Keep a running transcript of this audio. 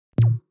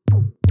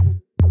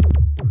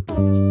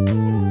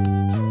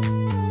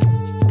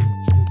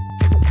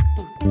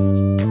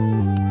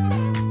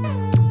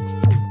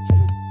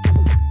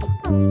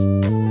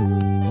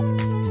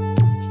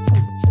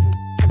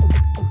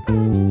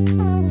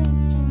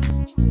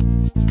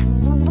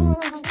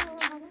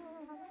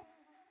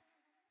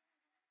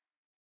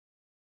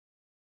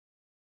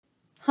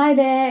Hi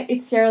there,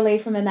 it's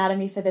Cherylea from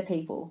Anatomy for the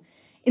People.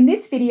 In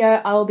this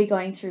video, I will be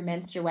going through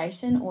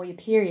menstruation or your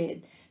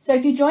period. So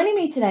if you're joining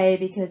me today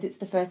because it's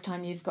the first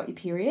time you've got your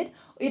period,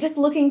 or you're just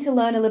looking to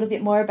learn a little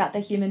bit more about the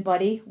human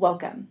body,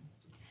 welcome.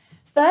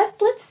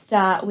 First, let's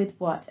start with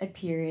what a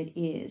period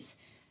is.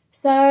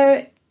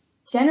 So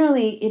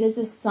generally, it is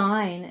a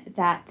sign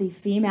that the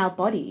female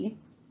body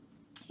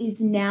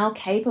is now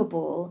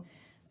capable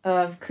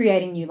of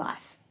creating new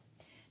life.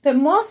 But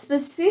more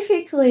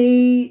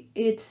specifically,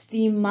 it's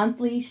the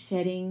monthly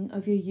shedding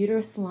of your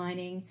uterus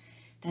lining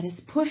that is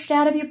pushed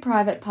out of your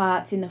private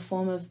parts in the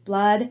form of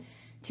blood,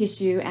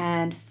 tissue,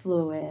 and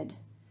fluid.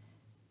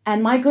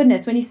 And my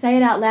goodness, when you say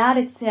it out loud,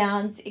 it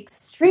sounds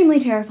extremely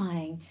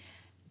terrifying.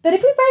 But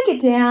if we break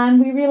it down,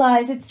 we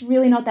realize it's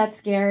really not that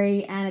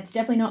scary and it's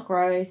definitely not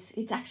gross.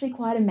 It's actually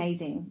quite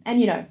amazing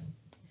and,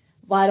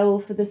 vital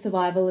for the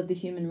survival of the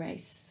human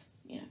race.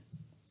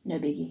 No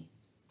biggie.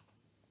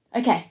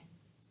 Okay.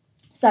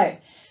 So,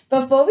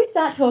 before we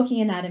start talking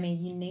anatomy,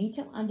 you need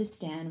to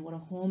understand what a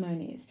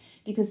hormone is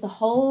because the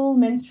whole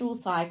menstrual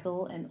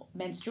cycle and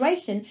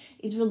menstruation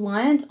is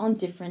reliant on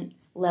different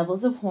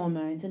levels of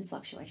hormones and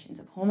fluctuations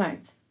of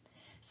hormones.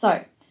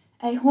 So,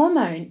 a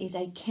hormone is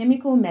a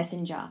chemical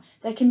messenger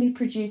that can be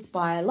produced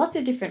by lots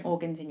of different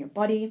organs in your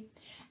body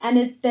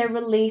and they're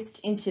released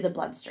into the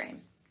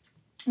bloodstream.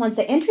 Once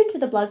they enter into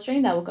the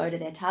bloodstream, they will go to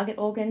their target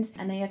organs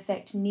and they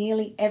affect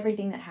nearly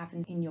everything that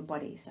happens in your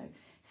body. So,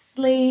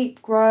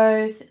 sleep,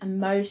 growth,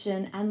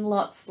 emotion, and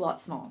lots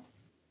more.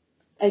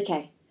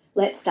 Okay,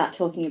 let's start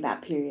talking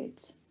about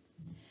periods.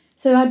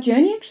 So our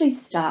journey actually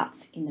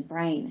starts in the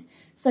brain.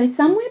 So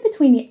somewhere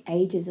between the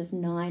ages of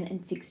 9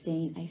 and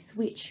 16, a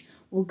switch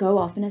will go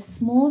off in a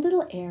small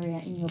little area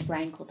in your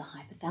brain called the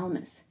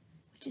hypothalamus,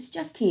 which is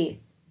just here.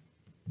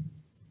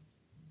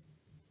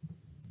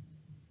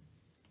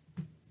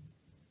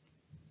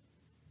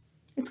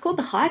 It's called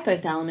the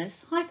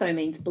hypothalamus. Hypo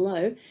means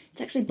below.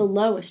 It's actually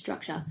below a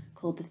structure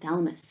called the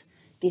thalamus.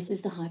 This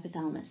is the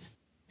hypothalamus.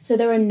 So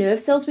there are nerve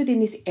cells within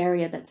this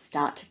area that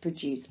start to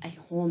produce a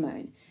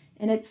hormone.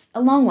 And it's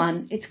a long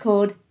one. It's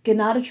called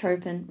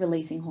Gonadotropin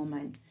releasing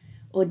hormone,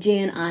 or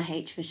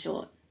GnRH for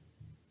short.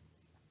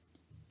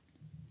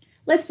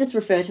 Let's just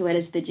refer to it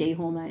as the G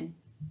hormone.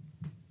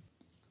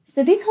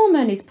 So this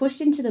hormone is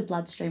pushed into the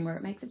bloodstream where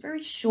it makes a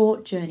very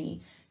short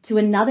journey to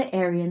another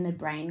area in the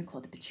brain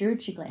called the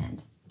pituitary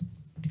gland.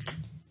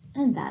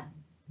 And that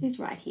is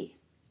right here.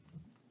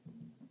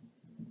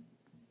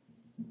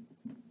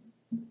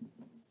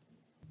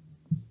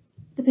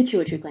 The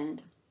pituitary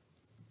gland.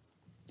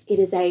 It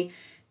is a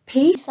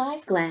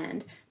pea-sized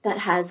gland that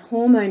has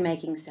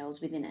hormone-making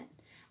cells within it,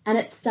 and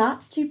it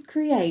starts to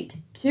create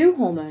two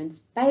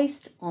hormones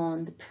based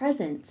on the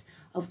presence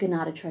of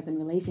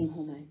gonadotropin-releasing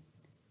hormone.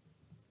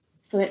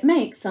 So it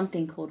makes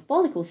something called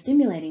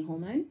follicle-stimulating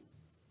hormone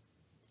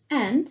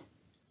and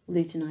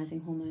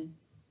luteinizing hormone.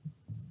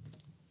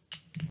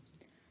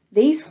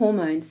 These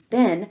hormones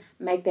then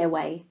make their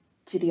way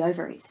to the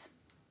ovaries.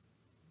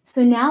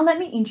 So now let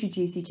me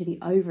introduce you to the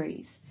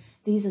ovaries.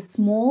 These are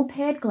small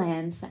paired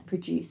glands that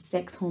produce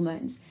sex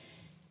hormones.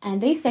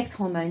 And these sex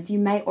hormones you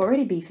may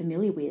already be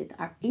familiar with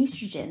are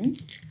estrogen,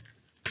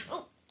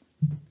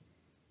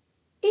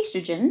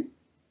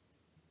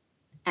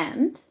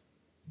 and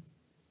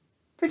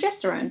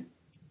progesterone.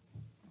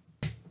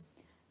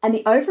 And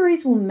the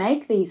ovaries will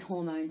make these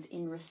hormones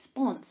in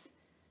response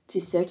to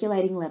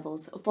circulating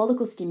levels of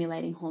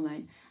follicle-stimulating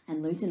hormone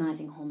and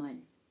luteinizing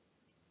hormone.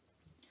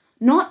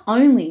 Not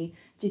only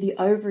do the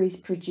ovaries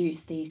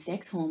produce these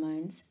sex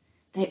hormones,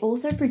 they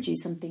also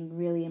produce something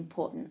really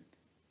important,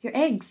 your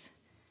eggs.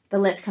 But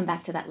let's come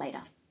back to that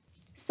later.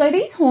 So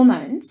these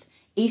hormones,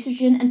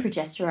 estrogen and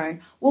progesterone,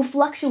 will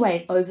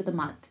fluctuate over the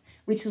month,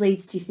 which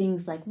leads to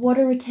things like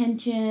water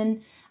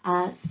retention,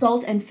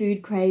 salt and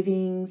food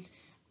cravings,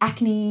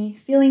 acne,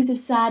 feelings of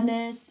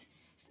sadness,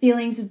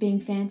 feelings of being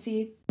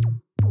fancy.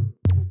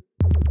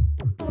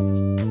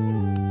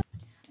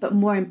 But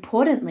more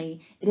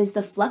importantly, it is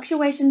the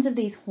fluctuations of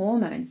these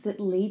hormones that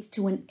leads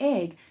to an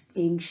egg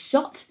being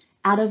shot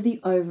out of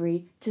the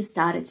ovary to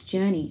start its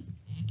journey.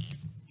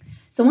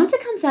 So once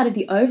it comes out of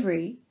the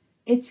ovary,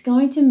 it's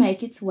going to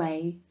make its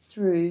way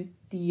through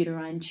the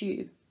uterine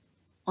tube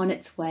on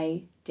its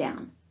way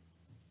down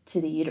to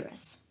the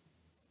uterus.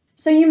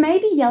 So you may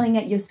be yelling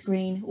at your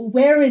screen,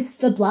 where is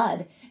the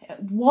blood?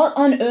 What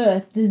on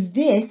earth does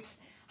this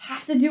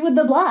have to do with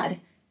the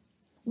blood?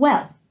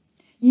 Well,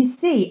 you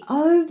see,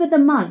 over the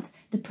month,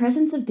 the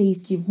presence of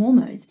these two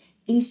hormones,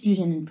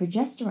 estrogen and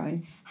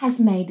progesterone, has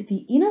made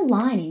the inner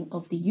lining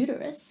of the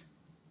uterus,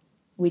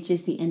 which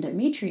is the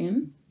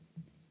endometrium,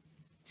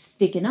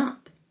 thicken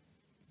up.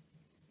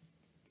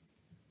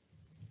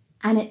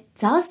 And it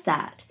does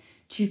that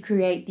to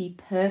create the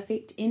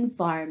perfect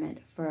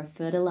environment for a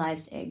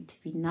fertilized egg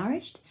to be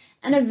nourished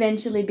and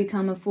eventually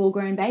become a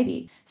full-grown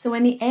baby. So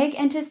when the egg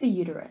enters the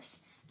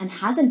uterus and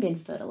hasn't been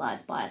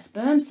fertilized by a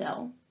sperm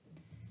cell,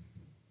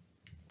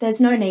 there's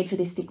no need for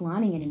this thick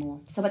lining anymore.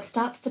 So it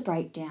starts to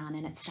break down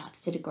and it starts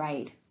to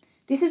degrade.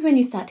 This is when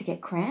you start to get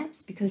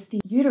cramps because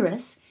the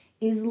uterus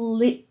is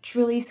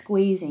literally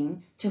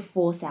squeezing to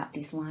force out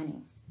this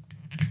lining.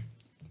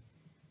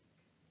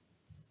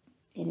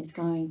 It is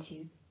going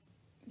to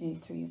move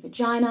through your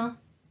vagina,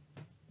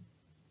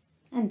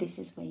 and this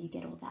is where you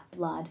get all that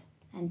blood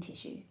and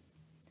tissue.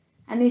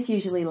 And this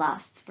usually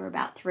lasts for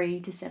about 3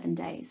 to 7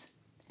 days.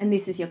 And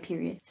this is your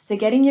period. So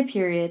getting your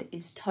period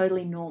is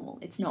totally normal.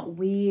 It's not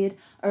weird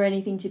or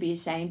anything to be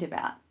ashamed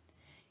about.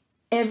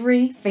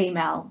 Every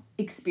female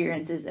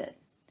experiences it.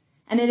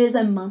 And it is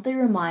a monthly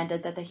reminder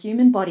that the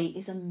human body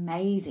is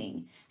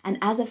amazing. And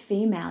as a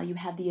female, you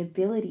have the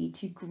ability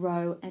to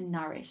grow and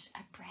nourish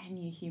a brand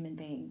new human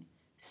being.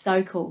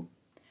 So cool.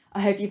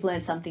 I hope you've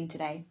learned something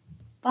today.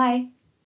 Bye.